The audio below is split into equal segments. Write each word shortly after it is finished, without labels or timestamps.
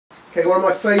Okay, one of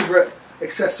my favourite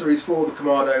accessories for the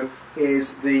Kamado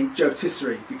is the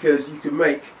JoeTisserie, because you can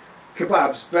make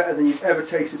kebabs better than you've ever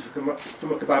tasted from a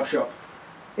kebab shop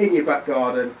in your back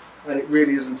garden, and it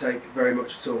really doesn't take very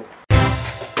much at all.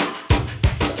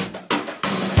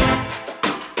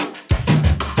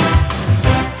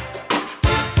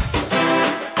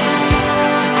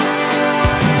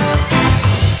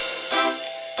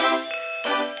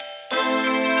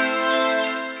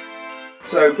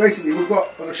 So basically I'm going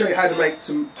to show you how to make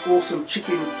some awesome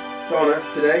chicken doner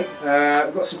today.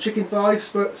 We've got some chicken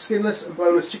thighs, skinless and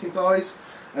boneless chicken thighs.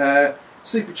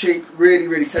 Super cheap,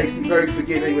 really tasty, very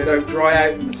forgiving. They don't dry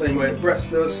out in the same way that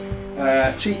breast does.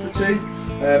 Cheaper too.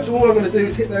 So all I'm going to do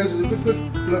is hit those with a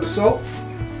good load of salt.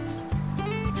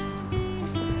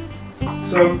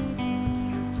 Some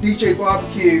DJ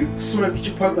BBQ smoky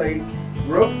chipotle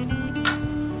rub.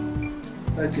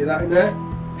 Plenty of that in there.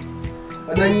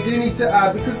 And then you do need to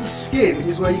add, because the skin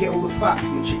is where you get all the fat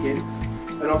from the chicken,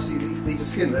 and obviously these are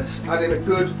skinless, add in a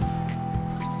good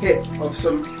hit of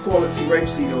some quality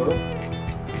rapeseed oil.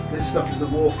 This stuff is the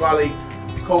Wharf Valley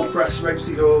cold pressed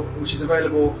rapeseed oil, which is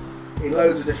available in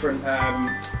loads of different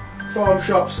farm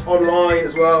shops, online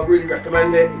as well. Really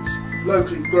recommend it. It's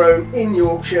locally grown in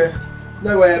Yorkshire,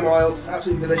 no air miles, it's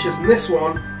absolutely delicious. And this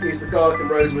one is the garlic and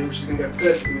rosemary, which is going to go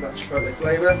perfectly with that chipotle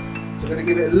flavour. So I'm going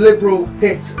to give it a liberal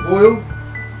hit of oil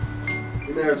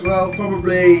in there as well,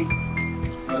 probably,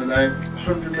 I don't know,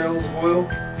 100 mils of oil.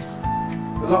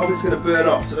 A lot of it's going to burn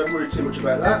off, so don't worry too much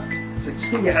about that. So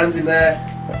just get your hands in there,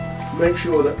 make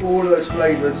sure that all of those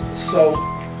flavours, the salt,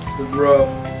 the rub,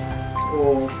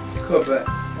 all cover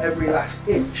every last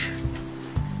inch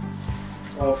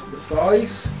of the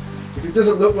thighs. If it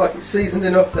doesn't look like it's seasoned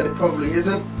enough, then it probably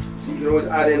isn't, so you can always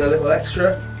add in a little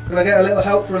extra. Can I get a little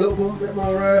help for a little bit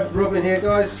more rub in here,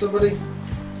 guys? Somebody?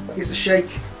 Give us a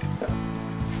shake.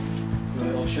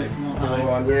 I'll shake more Go high.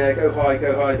 on, yeah, go high,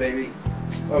 baby.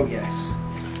 Oh yes.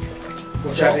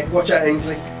 Watch out,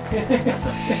 Ainsley.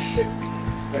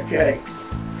 Okay,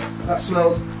 that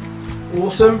smells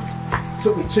awesome. It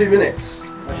took me 2 minutes,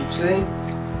 as you've seen.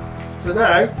 So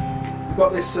now we've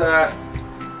got this.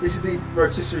 This is the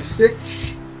rotisserie stick.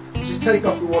 You just take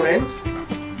off the one end,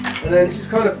 and then this is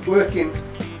kind of working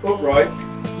upright.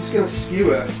 I'm just going to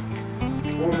skewer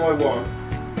one by one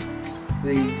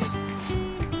these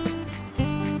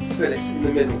fillets in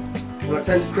the middle, and I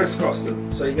tend to crisscross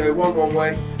them. So you go one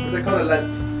way, because they're kind of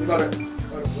length. They've got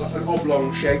an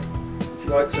oblong shape, if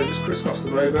you like. So just crisscross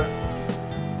them over,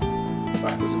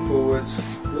 backwards and forwards.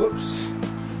 Whoops,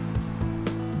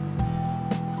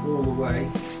 all the way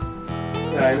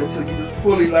down until you've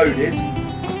fully loaded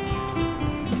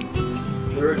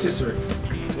the rotisserie.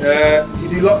 You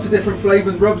do lots of different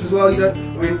flavours rubs as well.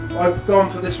 I've gone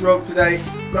for this rub today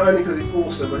not only because it's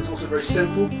awesome, but it's also very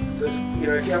simple. So it's, if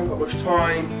you haven't got much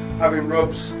time, having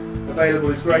rubs available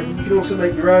is great. You can also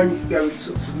make your own. You can go with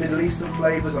sorts of Middle Eastern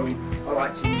flavours. I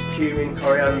like to use cumin,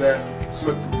 coriander,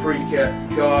 smoked paprika,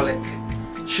 garlic,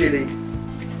 chilli.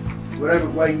 Whatever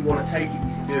way you want to take it, you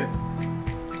can do it.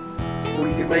 Or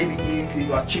you can maybe do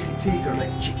like chicken tikka and make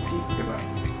a chicken tikka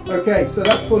kebab. Okay, so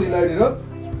that's fully loaded up.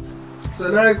 So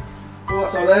now,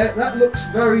 what's on there? That looks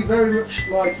very much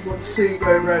like what you see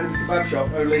going around in the kebab shop,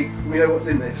 only we know what's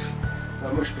in this.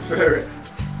 I much prefer it.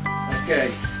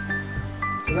 Okay,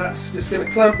 so that's just going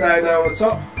to clamp down now on the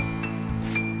top,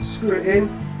 screw it in,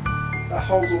 that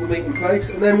holds all the meat in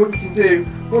place, and then what you can do,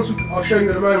 I'll show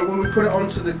you in a moment, when we put it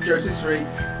onto the JoeTisserie,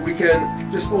 we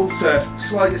can just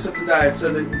slide this up and down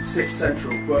so that it sits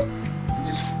central, but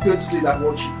it's good to do that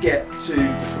once you get to the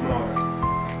Kamado.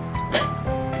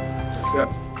 Let's go.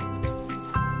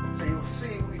 So you'll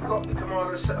see we've got the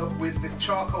Kamado set up with the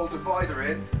charcoal divider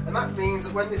in, and that means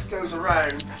that when this goes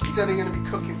around, it's only going to be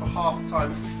cooking for half the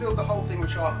time. If you fill the whole thing with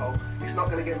charcoal, it's not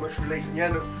going to get much relief, and you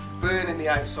end up burning the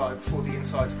outside before the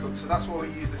inside's cooked. So that's why we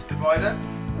use this divider.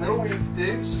 And then all we need to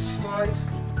do is just slide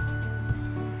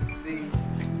the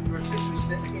rotisserie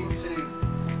stick into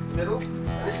the middle.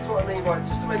 And this is what I mean by,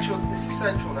 just to make sure that this is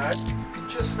central now,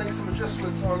 just make some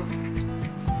adjustments on,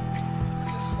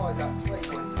 just slide that to where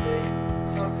you want it to be,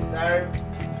 clamp it down,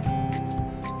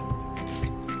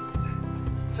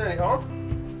 turn it on,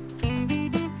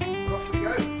 and off we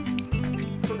go.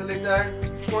 Put the lid down.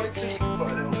 If you want it to, you can put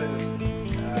a little bit of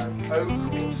oak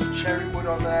or some cherry wood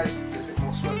on there, just to get a bit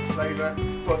more smoky flavour.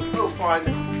 But you will find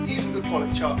that using good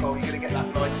quality charcoal, you're going to get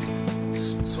that nice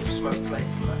sort of smoke flavour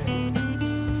from that in.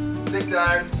 Lid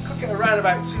down, cook it around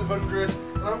about 200,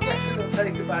 and I'm guessing it'll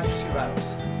take about 2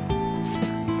 hours.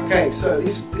 Okay, so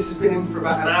this has been in for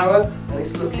about an hour, and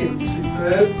it's looking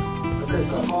superb. I'd say it's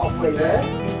about halfway there.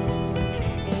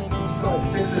 Just slide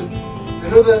it in.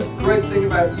 Another great thing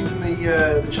about using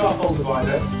the charcoal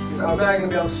divider is that I'm now going to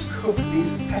be able to cook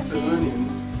these peppers and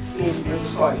onions in the other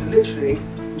side. So literally,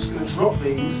 I'm just going to drop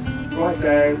these right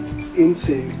down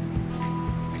into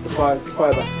the fire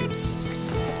basket.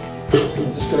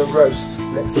 I'm just going to roast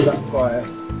next to that fire,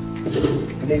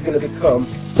 and these are going to become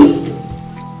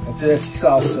a dirty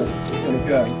salsa that's going to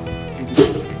go with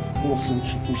this awesome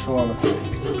chicken shawarma.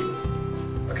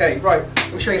 Okay, right, I'm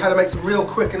going to show you how to make some real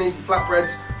quick and easy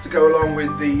flatbreads to go along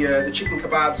with the chicken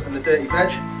kebabs and the dirty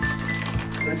veg.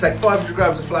 I'm going to take 500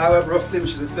 grams of flour, roughly,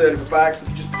 which is a third of a bag, so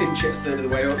if you just pinch it a third of the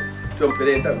way up, dump it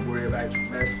in, don't worry about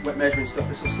measuring stuff,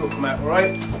 this will still come out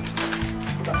alright.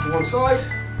 Put that to one side.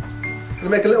 I'm going to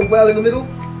make a little well in the middle.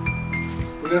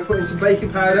 We're going to put in some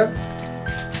baking powder,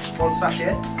 1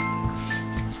 sachet.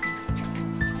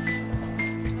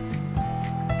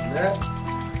 There.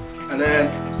 And then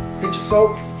a pinch of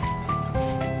salt.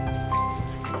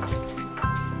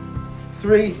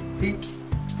 3 heaped,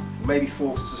 maybe 4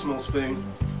 because it's a small spoon.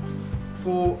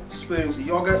 4 spoons of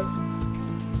yogurt.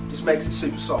 Just makes it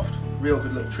super soft. Real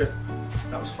good little trick.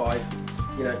 That was 5.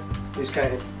 You know, who's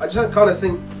counting? I just kind of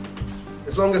think,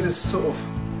 as long as it's sort of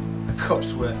a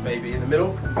cup's worth maybe in the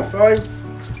middle, it'll be fine.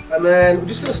 And then we're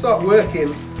just going to start working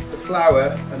the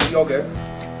flour and the yogurt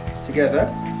together,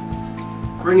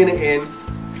 bringing it in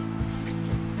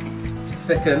to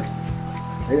thicken,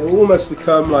 and it'll almost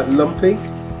become like lumpy.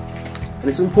 And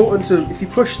it's important to, if you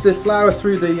push the flour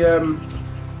through the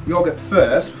yogurt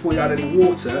first before you add any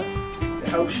water, it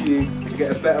helps you to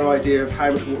get a better idea of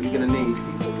how much water you're going to need. If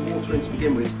you put the water in to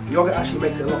begin with, the yogurt actually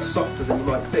makes it a lot softer than you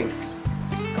might think.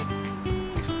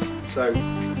 So,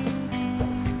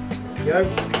 there we go.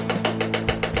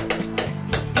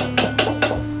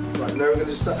 Right, now we're going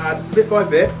to just add bit by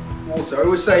bit water. I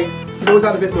always say, you can always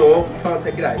add a bit more, you can't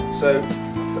take it out. So,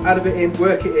 add a bit in,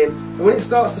 work it in, and when it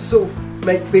starts to sort of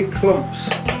make big clumps,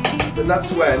 then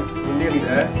that's when we're nearly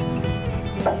there.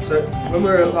 So, when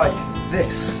we're at like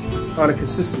this kind of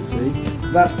consistency,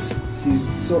 that's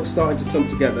sort of starting to come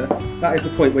together, that is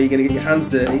the point where you're going to get your hands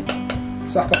dirty,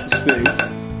 sack off the spoon,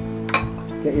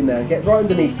 get in there, get right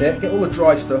underneath it, get all the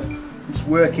dry stuff, and just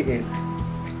work it in.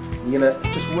 You're going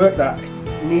to just work that,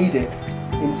 knead it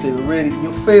into a really,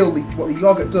 you'll feel what the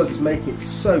yogurt does is make it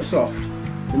so soft.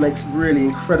 It makes really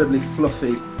incredibly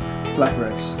fluffy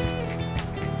flatbreads.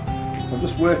 So I'm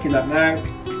just working that now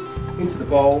into the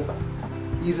bowl,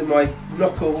 using my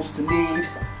knuckles to knead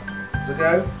as I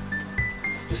go.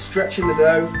 Just stretching the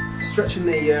dough, stretching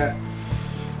the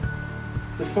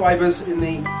fibres in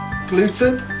the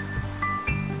gluten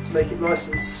to make it nice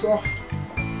and soft.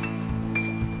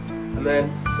 And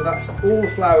then, so that's all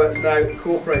the flour is now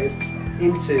incorporated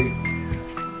into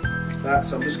that.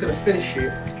 So I'm just going to finish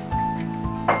it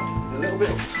with a little bit,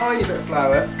 tiny bit of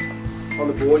flour on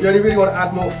the board. You only really want to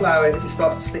add more flour if it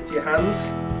starts to stick to your hands.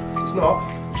 If it's not,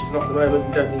 which is not at the moment,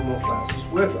 you don't need more flour. So just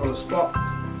work it on the spot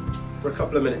for a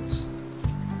couple of minutes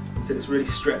until it's really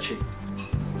stretchy.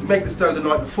 You make this dough the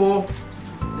night before,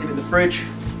 leave it in the fridge,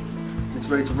 and it's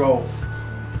ready to roll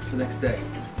the next day.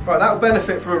 Right, that will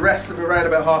benefit from a rest of around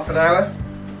about half an hour.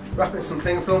 Wrap it in some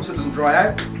cling film so it doesn't dry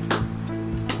out.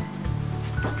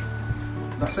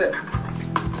 That's it.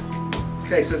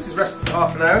 Okay, so this is rested for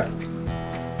half an hour.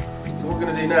 So what we're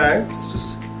going to do now is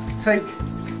just take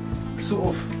a sort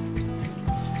of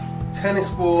tennis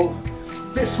ball,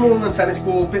 a bit smaller than a tennis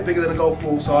ball, a bit bigger than a golf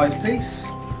ball size piece.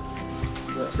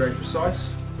 That's very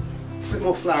precise. A bit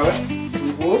more flour on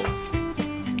the board.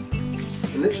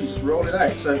 And literally just roll it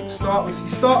out. So start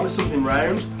with something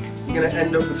round, you're going to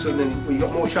end up with something where you've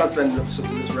got more chance of ending up with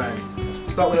something that's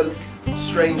round. Start with a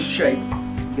strange shape,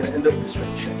 you're going to end up with a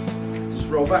strange shape. Just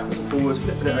roll backwards and forwards,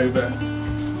 flipping it over.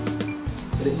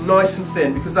 Get it nice and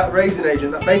thin, because that raisin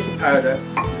agent, that baking powder,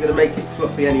 is going to make it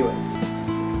fluffy anyway.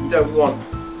 You don't want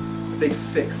a big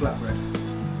thick flatbread.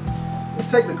 We'll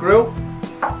take the grill,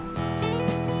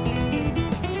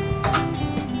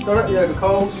 directly over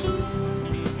coals,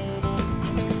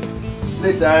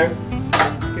 lid down,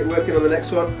 get working on the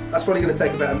next one. That's probably going to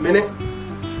take about a minute.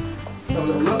 Let's have a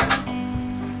little look.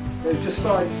 We've just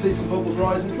started to see some bubbles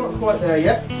rising. It's not quite there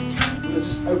yet. I'm going to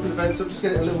just open the vents up, just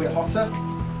get it a little bit hotter.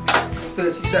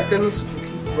 30 seconds.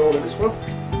 Keep rolling this one.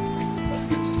 That's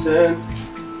good to turn.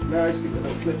 Now just give it a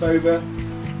little flip over.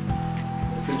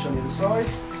 Finish on the other side.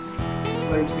 Some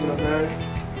flames coming up now. You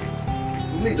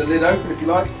can leave the lid open if you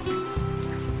like.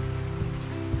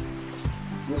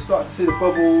 You'll start to see the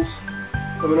bubbles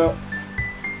coming up.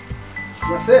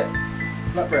 And that's it.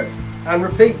 Flatbread. And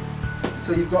repeat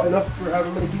until you've got enough for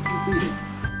however many people you're feeding.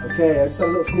 Okay, I just had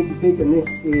a little sneaky peek and this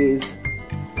is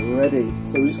ready.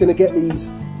 So we're just going to get these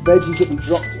veggies that we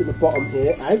dropped in the bottom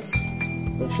here out.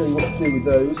 I'll show you what to do with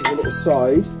those as a little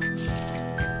side.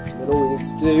 And then all we need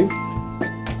to do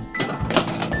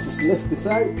is just lift this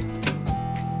out and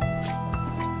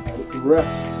it can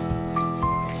rest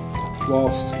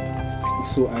whilst we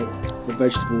sort out the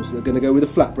vegetables that are going to go with the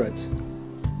flatbreads.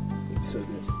 So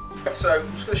good. So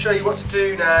I'm just going to show you what to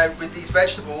do now with these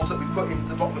vegetables that we put into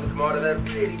the bottom of the Kamado. They're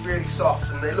really, really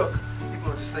soft and they look,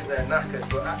 people will just think they're knackered,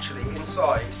 but actually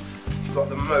inside you've got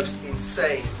the most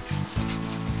insane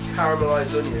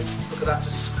caramelised onion. Look at that,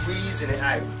 just squeezing it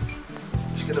out.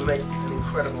 Which is going to make an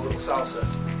incredible little salsa.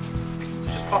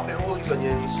 Just pop in all these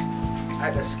onions,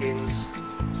 out their skins,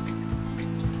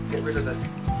 get rid of the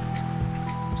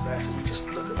mess, and just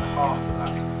look at the heart of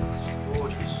that. It's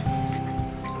gorgeous.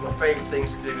 One of my favourite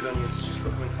things to do with onions is just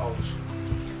cook them in coals.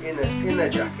 In their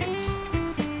jackets,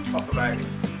 pop them out.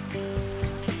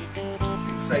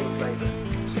 Insane flavour.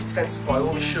 Just intensify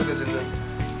all the sugars in them.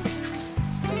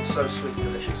 So sweet and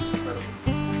delicious, it's incredible.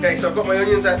 Okay, so I've got my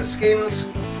onions out the skins.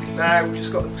 Now we've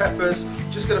just got the peppers.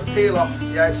 Just going to peel off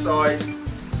the outside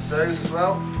of those as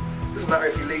well. Doesn't matter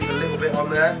if you leave a little bit on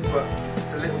there, but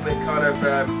it's a little bit kind of,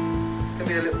 can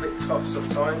be a little bit tough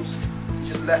sometimes. You're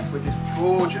just left with this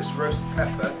gorgeous roasted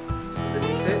pepper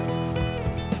underneath it.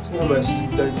 It's almost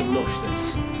going to mush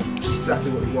this, which is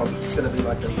exactly what we want. It's going to be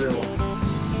like a real,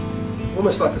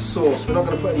 almost like a sauce. We're not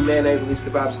going to put any mayonnaise on these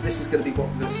kebabs. So this is going to be what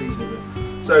we're going to season it with.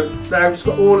 So now I've just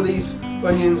got all of these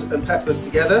onions and peppers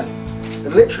together,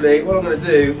 and literally what I'm going to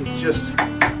do is just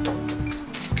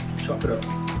chop it up.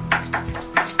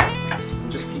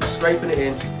 And just keep scraping it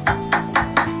in,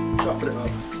 chopping it up.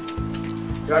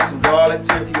 You add some garlic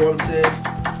too if you wanted.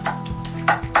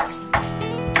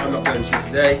 I'm not going to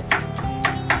today.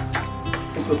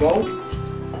 Into a bowl,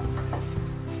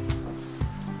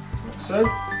 like so.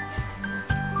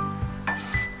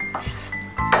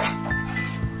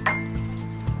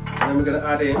 And we're going to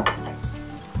add in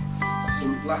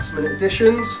some last minute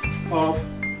additions of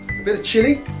a bit of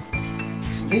chilli,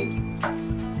 some heat.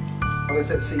 I'm going to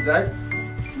take the seeds out,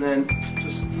 and then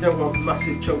just, you don't want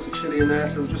massive chunks of chilli in there,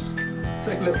 so we'll just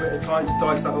take a little bit of time to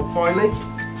dice that up finely.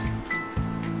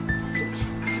 Oops,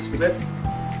 just a bit.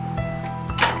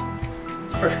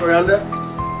 Fresh coriander.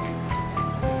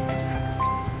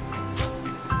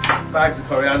 Bags of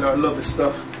coriander, I love this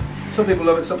stuff. Some people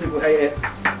love it, some people hate it.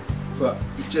 But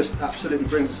it just absolutely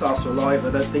brings the salsa alive.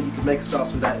 I don't think you can make a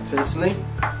salsa without it personally.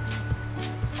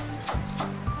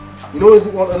 You always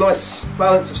want a nice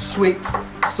balance of sweet,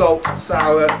 salt,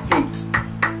 sour, heat.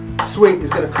 Sweet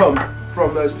is going to come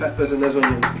from those peppers and those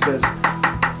onions because,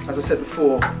 as I said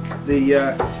before,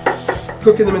 the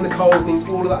cooking them in the coals means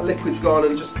all of that liquid's gone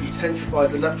and just intensifies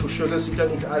the natural sugars, so you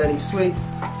don't need to add any sweet.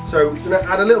 So we're going to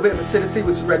add a little bit of acidity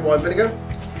with some red wine vinegar,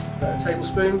 a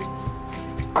tablespoon.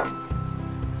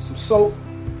 Some salt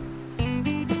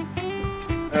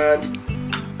and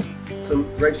some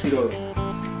rapeseed oil.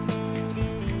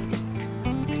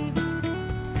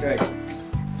 Okay,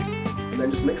 and then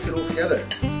just mix it all together.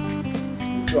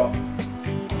 We've got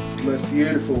the most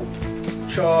beautiful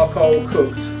charcoal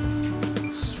cooked,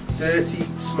 dirty,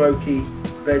 smoky,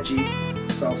 veggie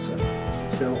salsa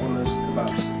to go on those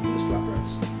kebabs, those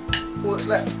flatbreads. All that's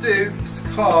left to do is to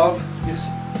carve this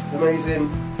amazing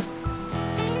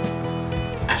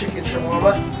chicken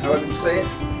shawarma, however you say it,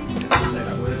 if you say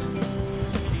that word.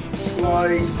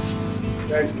 Slide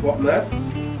down to the bottom there,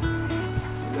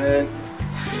 and then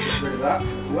get rid of that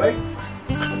away.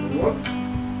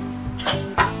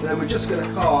 And then we're just going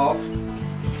to carve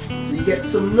so you get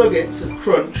some nuggets of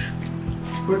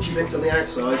crunchy bits on the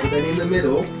outside, but then in the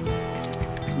middle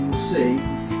you will see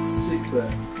it's super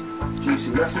juicy.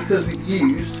 And that's because we've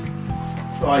used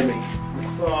thigh meat. The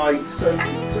thigh, so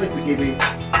forgiving.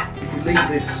 Leave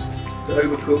this to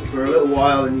overcook for a little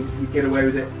while and you get away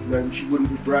with it, you know, which you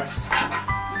wouldn't with breast. You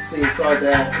can see inside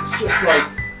there, it's just like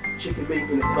chicken meat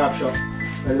in a kebab shop.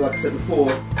 And like I said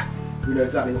before, we know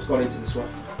exactly what's gone into this one.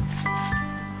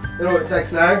 Then all it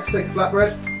takes now is take a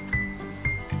flatbread,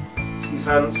 excuse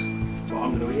hands, well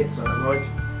I'm going to eat it so I don't mind.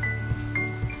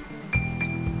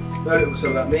 Load it with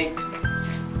some of that meat,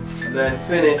 and then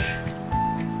finish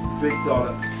big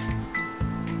dollop.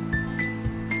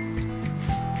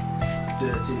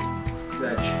 Dirty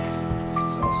veg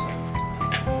salsa.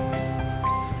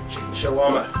 Chicken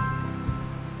shawarma.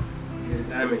 Get it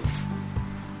down me.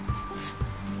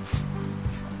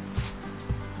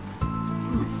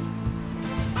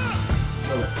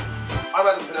 I'm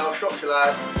Adam Pennell, Shropshire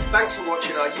Lad. Thanks for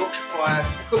watching our Yorkshire Fire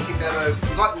cooking demos. If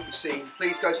you like what you've seen,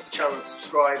 please go to the channel and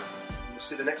subscribe. And we'll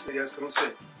see the next videos coming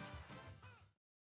soon.